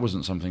 Again, that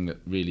wasn't something that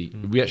really,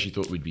 we actually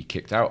thought we'd be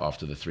kicked out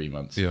after the 3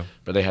 months,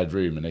 but they had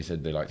room, and they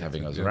said they liked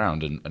having us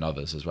around, and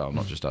others as well,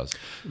 not just us.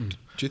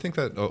 Do you think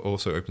that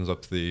also opens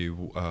up the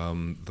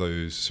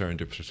those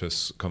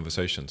serendipitous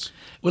conversations?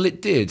 Well,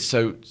 it did.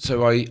 So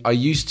I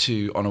used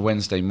to, on a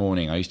Wednesday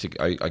morning, I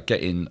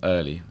get in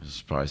early. It was a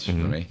surprise for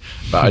me,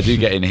 but I do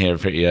get in here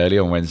pretty early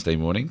on Wednesday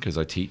morning, because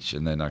I teach,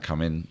 and then I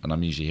come in, and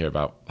I'm usually here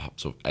about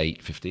sort of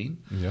 8:15.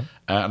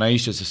 And I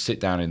used to just sit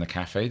down in the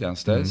cafe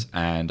downstairs,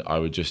 and I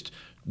would just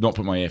not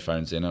put my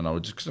earphones in, and I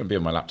would just be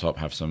on my laptop,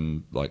 have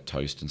some like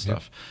toast and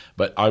stuff.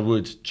 But I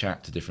would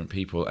chat to different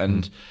people,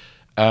 and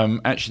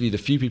actually the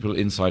few people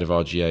inside of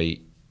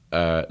RGA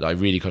that I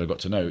really kind of got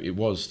to know, it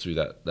was through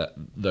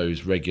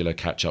those regular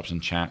catch-ups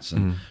and chats,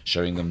 and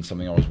showing them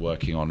something I was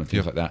working on and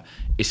things like that.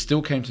 It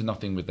still came to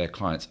nothing with their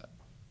clients,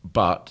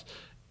 but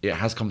it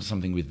has come to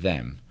something with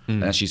them.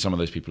 And actually some of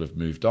those people have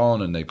moved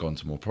on and they've gone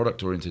to more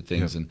product oriented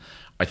things. And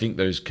I think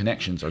those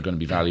connections are going to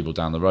be valuable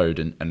down the road.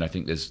 And I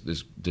think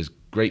there's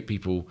great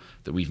people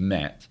that we've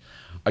met.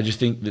 I just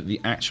think that the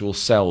actual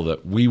sell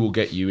that we will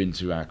get you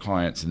into our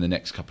clients in the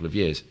next couple of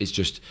years is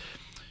just,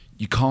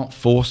 you can't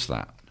force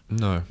that.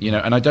 No. You know,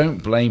 and I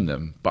don't blame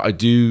them, but I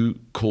do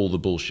call the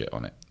bullshit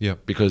on it. Yeah.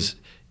 Because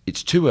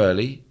it's too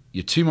early,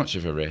 you're too much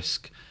of a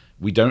risk.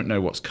 We don't know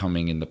what's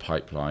coming in the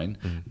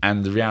pipeline.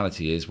 And the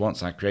reality is,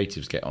 once our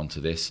creatives get onto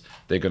this,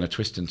 they're going to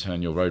twist and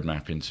turn your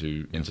roadmap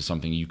into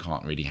something you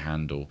can't really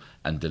handle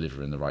and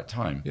deliver in the right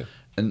time. Yeah.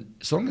 And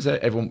as long as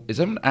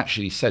everyone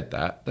actually said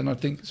that, then I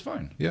think it's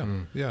fine. Yeah,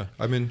 yeah.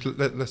 I mean,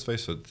 let's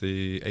face it,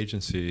 the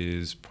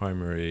agency's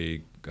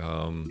primary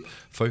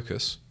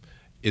focus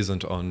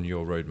isn't on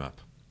your roadmap.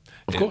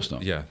 Of course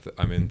not. Yeah,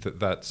 I mean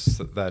that's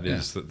kind of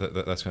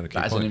key.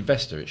 But as an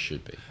investor, it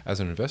should be. As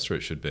an investor,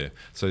 it should be.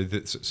 So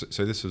this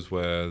is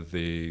where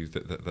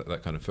that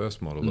kind of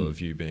first model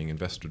of you being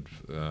invested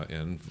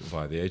in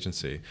via the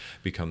agency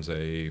becomes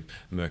a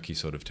murky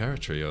sort of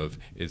territory of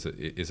is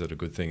it a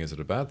good thing, is it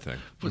a bad thing?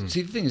 But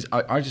see, the thing is,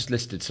 I just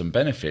listed some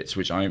benefits,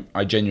 which I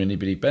genuinely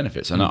believe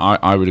benefits, and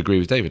I would agree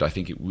with David. I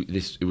think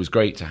it was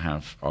great to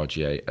have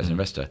RGA as an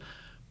investor.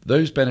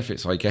 Those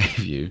benefits I gave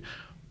you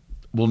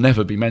will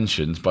never be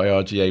mentioned by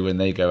RGA when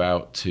they go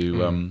out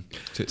to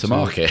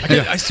market.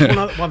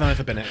 One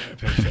other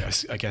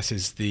benefit, I guess,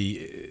 is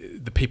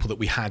the people that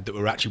we had that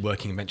were actually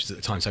working in ventures at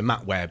the time. So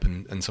Matt Webb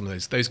and some of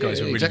those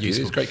guys were really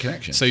useful. It's a great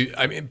connection. So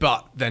I mean,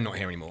 but they're not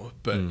here anymore.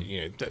 But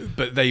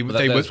they were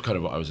kind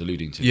of what I was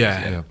alluding to.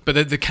 Yeah.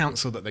 But the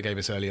counsel that they gave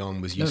us early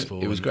on was useful.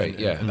 No, it was great.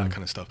 And that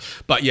kind of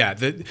stuff. But yeah,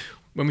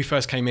 when we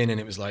first came in, and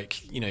it was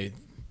like, do you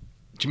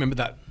remember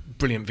that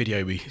brilliant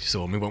video we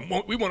saw, and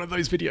we wanted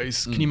those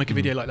videos. Can you make a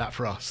video like that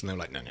for us? And they were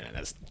like, no,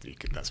 that's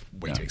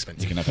way too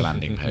expensive. You can have a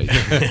landing page.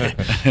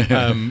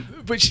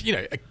 Which,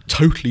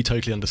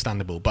 totally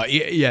understandable. But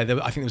I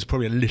think there was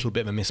probably a little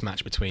bit of a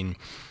mismatch between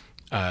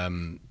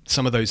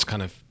some of those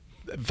kind of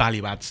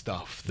value add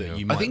stuff that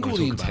you might. I think all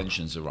the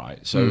intentions are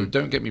right. So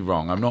don't get me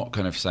wrong. I'm not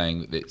kind of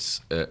saying that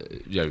it's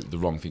the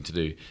wrong thing to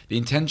do. The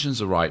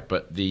intentions are right,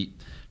 but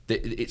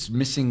it's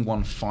missing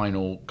one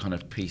final kind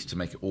of piece to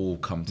make it all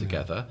come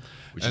together,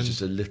 which is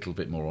just a little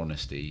bit more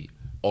honesty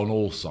on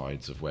all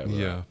sides of where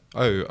we're at.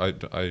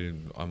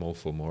 I'm all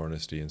for more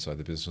honesty inside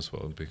the business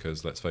world,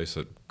 because let's face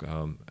it,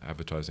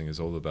 advertising is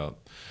all about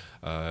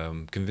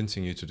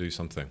convincing you to do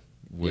something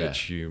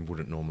which you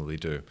wouldn't normally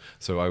do.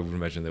 So I would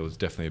imagine there was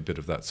definitely a bit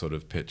of that sort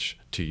of pitch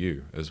to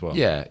you as well.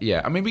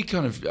 Yeah. I mean, I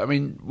kind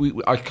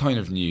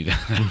of knew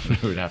that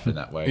it would happen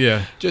that way.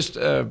 Yeah. Just,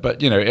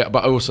 but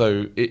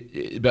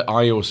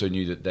I also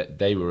knew that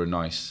they were a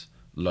nice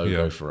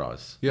logo for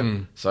us. Yeah.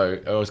 So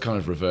I was kind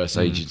of reverse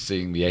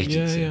agencying the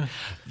agency. Yeah.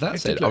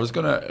 That said, I was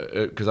gonna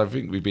because I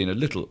think we've been a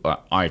little.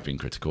 I've been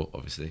critical,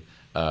 obviously.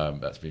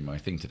 That's been my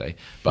thing today,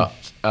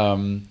 but.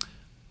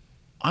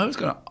 I was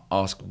going to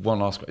ask one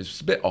last question. It's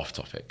a bit off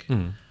topic,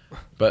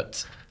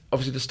 but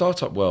obviously the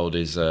startup world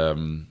is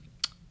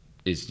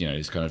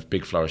this kind of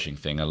big flourishing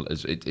thing.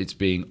 It's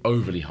being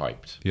overly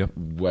hyped,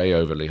 way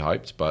overly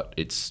hyped, but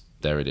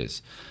there it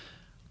is.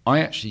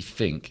 I actually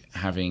think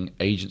having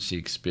agency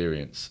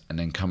experience and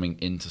then coming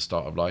into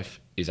startup life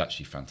is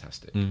actually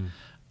fantastic.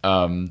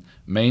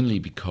 Mainly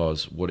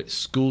because what it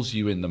schools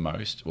you in the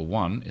most, well,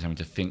 one is having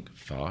to think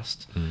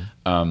fast.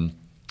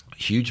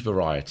 Huge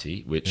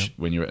variety, which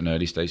when you're at an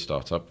early stage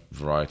startup,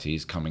 variety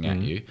is coming at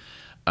you,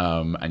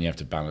 and you have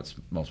to balance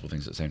multiple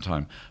things at the same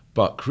time.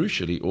 But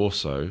crucially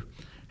also,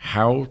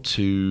 how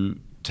to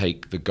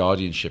take the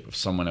guardianship of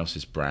someone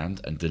else's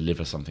brand and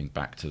deliver something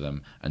back to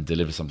them, and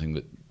deliver something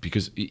that,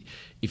 because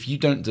if you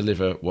don't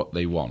deliver what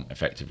they want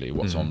effectively,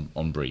 what's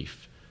on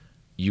brief,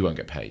 you won't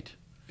get paid.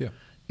 Yeah.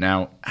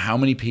 Now, how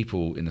many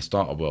people in the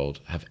startup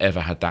world have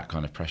ever had that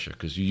kind of pressure?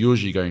 Because you're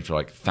usually going for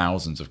like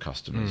thousands of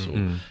customers,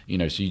 or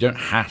so you don't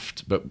have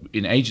to. But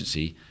in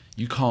agency,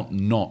 you can't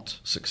not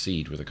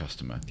succeed with a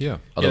customer. Yeah,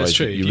 otherwise that's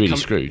true. you're really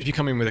screwed. If you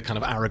come in with a kind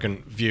of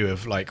arrogant view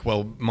of like,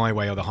 well, my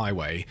way or the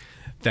highway,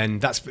 then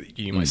that's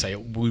you might say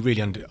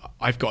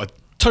I've got a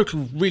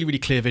total, really, really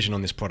clear vision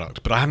on this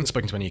product, but I haven't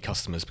spoken to any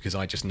customers because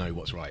I just know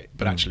what's right.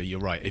 But actually,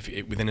 you're right.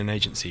 Within an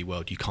agency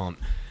world, you can't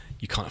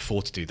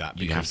afford to do that.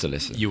 You have to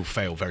listen. You'll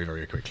fail very,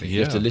 very quickly.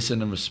 You have to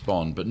listen and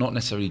respond, but not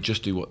necessarily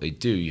just do what they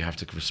do. You have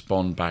to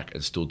respond back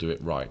and still do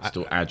it right,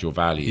 still add your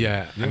value.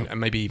 Yeah, and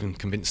maybe even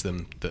convince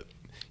them that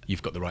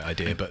you've got the right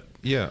idea. But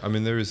I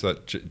mean, there is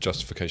that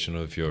justification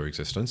of your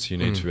existence. You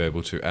need to be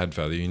able to add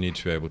value. You need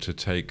to be able to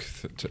take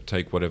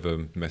whatever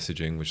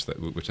messaging which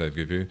they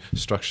give you,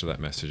 structure that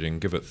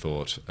messaging, give it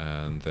thought,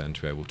 and then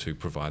to be able to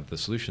provide the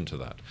solution to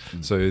that.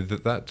 So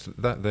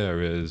that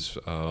there is,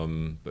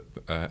 and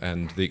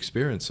the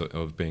experience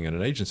of being in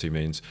an agency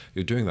means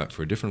you're doing that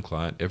for a different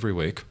client every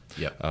week,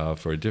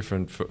 for a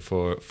different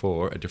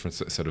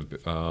set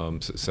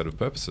of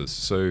purposes.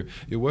 So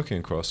you're working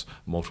across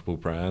multiple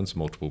brands,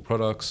 multiple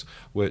products.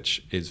 products,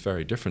 which is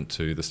very different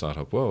to the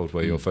startup world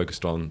where you're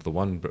focused on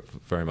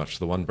very much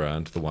the one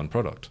brand, the one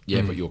product.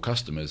 Yeah, but your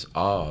customers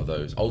are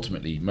those.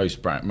 Ultimately, most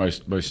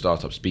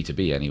startups,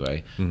 B2B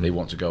anyway, they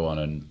want to go on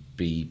and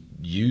be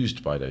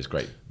used by those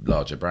great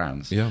larger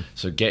brands. Yeah.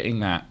 So getting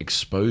that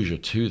exposure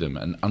to them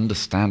and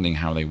understanding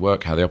how they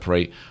work, how they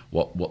operate,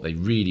 what they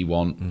really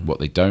want, what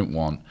they don't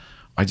want.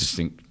 I just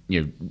think,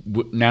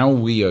 now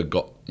we are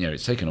got,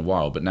 it's taken a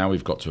while, but now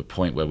we've got to a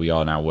point where we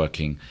are now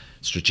working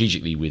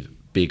strategically with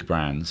big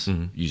brands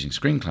using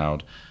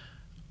ScreenCloud.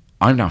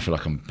 I now feel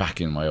like I'm back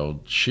in my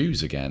old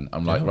shoes again.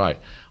 I'm like, right,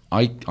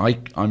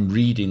 I'm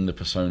reading the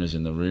personas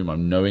in the room.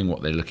 I'm knowing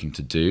what they're looking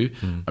to do.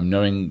 I'm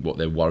knowing what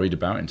they're worried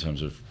about in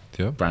terms of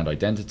brand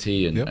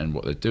identity and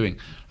what they're doing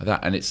like that.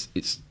 And it's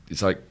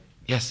like,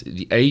 yes,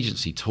 the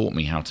agency taught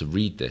me how to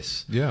read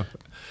this. Yeah,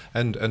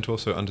 and to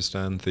also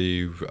understand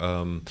the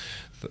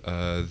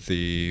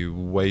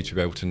way to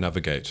be able to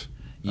navigate.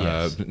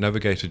 Yes.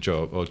 Navigate a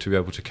job, or to be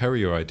able to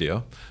carry your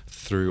idea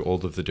through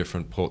all of the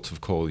different ports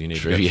of call you need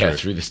to get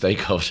through the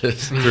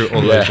stakeholders, through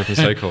all the different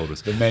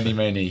stakeholders, the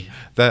many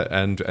that,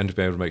 and to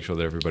be able to make sure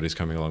that everybody's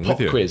coming along with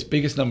you. Pop quiz: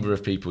 biggest number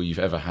of people you've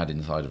ever had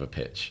inside of a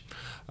pitch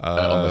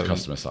on the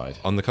customer side.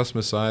 On the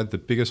customer side, the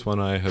biggest one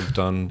I have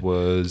done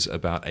was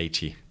about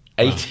 80.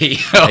 80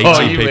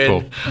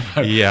 people.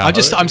 Yeah,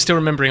 I'm still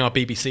remembering our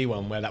BBC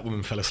one where that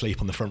woman fell asleep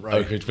on the front row.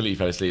 Oh, completely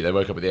fell asleep. They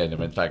woke up at the end and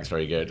went, "Thanks,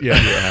 very good."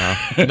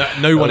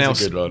 No one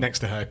else next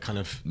to her kind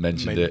of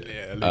mentioned it.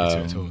 Alluded to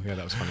it at all. Yeah,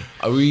 that was funny.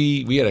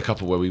 We had a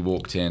couple where we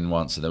walked in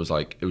once and there was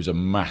like, it was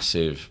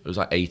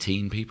like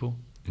 18 people.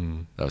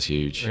 That was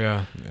huge.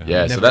 Yeah.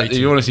 So that,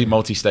 you want to see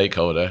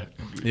multi-stakeholder.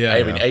 Yeah,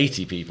 having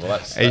 80 people.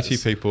 That's 80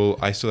 people.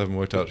 I still haven't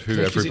worked out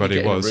who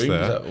everybody was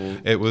there.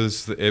 It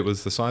was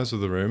the size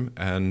of the room,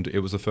 and it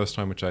was the first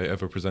time which I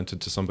ever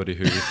presented to somebody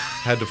who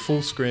had a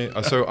full screen.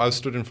 So I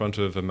stood in front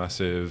of a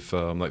massive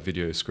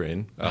video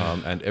screen,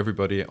 and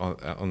everybody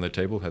on their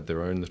table had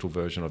their own little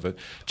version of it,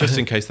 just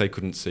in case they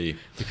couldn't see.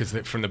 Because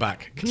from the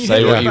back.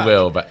 Say what you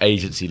will, but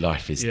agency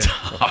life is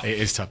tough. It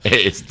is tough. It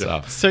is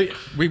tough. So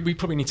we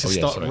probably need to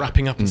start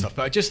wrapping up and stuff.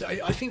 But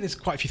I think there's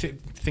quite a few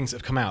things that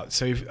have come out.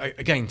 So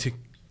again,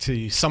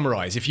 to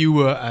summarize, if you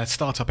were a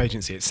startup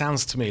agency, it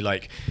sounds to me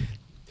like,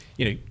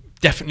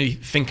 definitely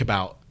think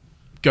about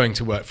going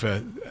to work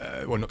for,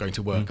 well, not going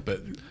to work,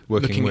 but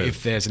looking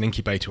if there's an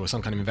incubator or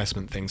some kind of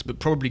investment things, but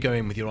probably go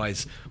in with your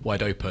eyes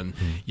wide open.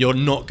 You're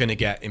not going to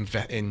get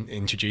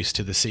introduced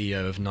to the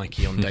CEO of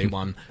Nike on day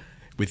one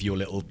with your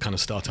little kind of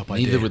startup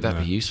idea. Neither would that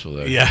be useful,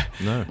 though. Yeah.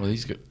 No. Well,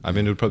 he's good. I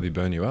mean, it would probably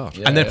burn you out.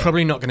 Yeah, and they're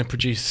probably not going to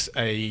produce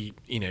an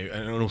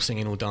all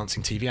singing, all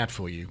dancing TV ad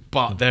for you.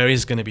 But there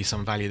is going to be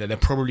some value there. There are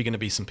probably going to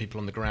be some people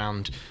on the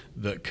ground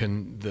that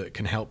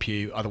can help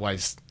you.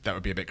 Otherwise, that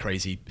would be a bit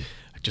crazy,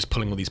 just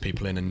pulling all these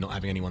people in and not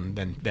having anyone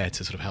then there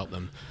to sort of help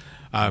them.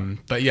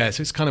 But yeah,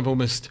 so it's kind of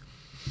almost,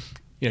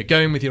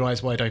 going with your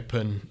eyes wide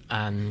open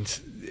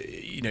and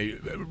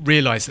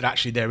realize that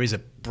actually there is a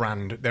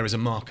brand, there is a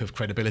mark of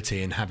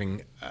credibility in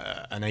having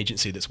an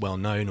agency that's well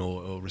known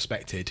or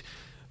respected.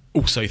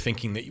 Also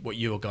thinking that what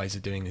your guys are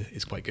doing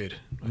is quite good.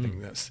 I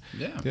think that's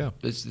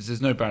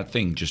There's no bad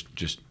thing.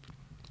 Just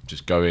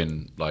go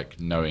in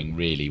like knowing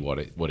really what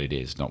it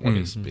is, not what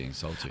it's being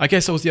sold to. I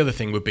guess also the other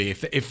thing would be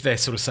if they're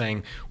sort of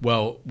saying,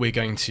 well, we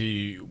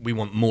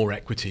want more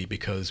equity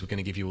because we're going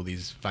to give you all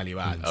these value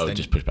adds. Then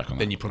just push back on that.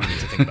 Then you probably need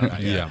to think about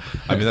that. Yeah,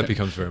 I mean that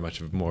becomes very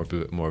much more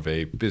of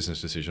a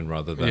business decision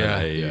rather than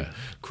a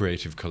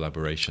creative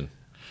collaboration.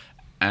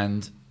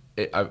 And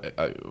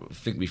I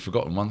think we've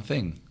forgotten one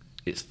thing.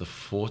 It's the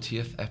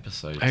 40th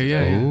episode. Oh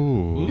yeah.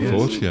 Ooh,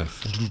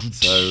 40th.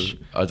 So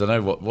I don't know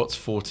what's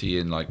 40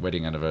 in like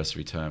wedding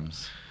anniversary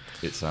terms.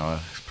 It's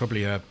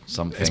probably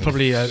something. It's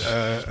probably a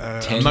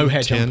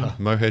mohair jumper.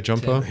 Mohair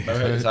jumper.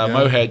 It's our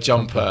mohair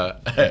jumper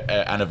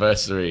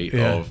anniversary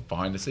of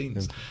behind the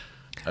scenes.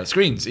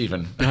 Screens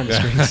even behind the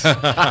screens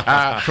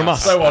from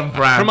us. So on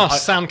brand from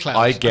us. SoundCloud.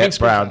 I get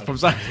brand from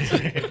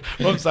SoundCloud.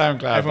 Everyone behind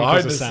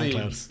the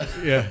SoundCloud. scenes.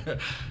 Yeah.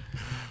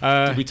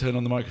 Did we turn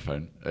on the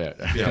microphone?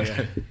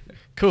 Yeah.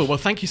 Cool. Well,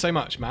 thank you so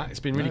much, Matt. It's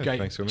been really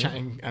great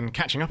chatting and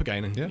catching up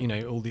again, and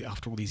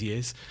after all these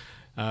years.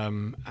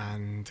 And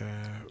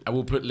I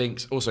will put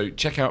links. Also,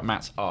 check out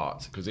Matt's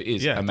art because it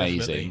is amazing.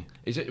 Definitely.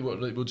 Is it?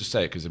 We'll just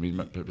say it because I mean,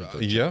 Matt Jukes.art.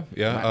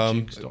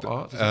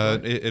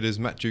 It is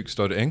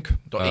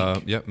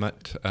mattjukes.inc.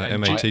 Matt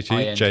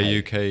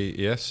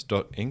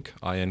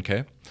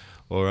MattJukes.inc.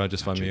 Or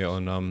just find me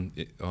on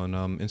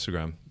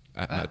Instagram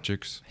at Matt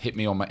Jukes. Hit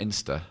me on my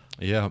Insta.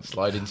 Yeah,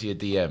 slide into your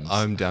DMs.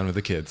 I'm down with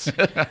the kids.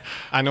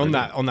 And on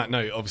that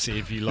note, obviously,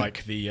 if you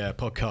like the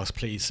podcast,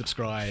 please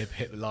subscribe,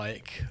 hit the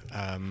like.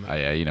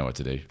 You know what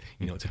to do.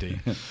 You know what to do.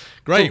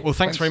 Great. Cool. Well,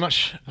 thanks very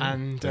much.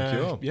 And thank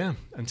you all.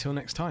 until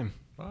next time.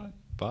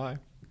 Bye.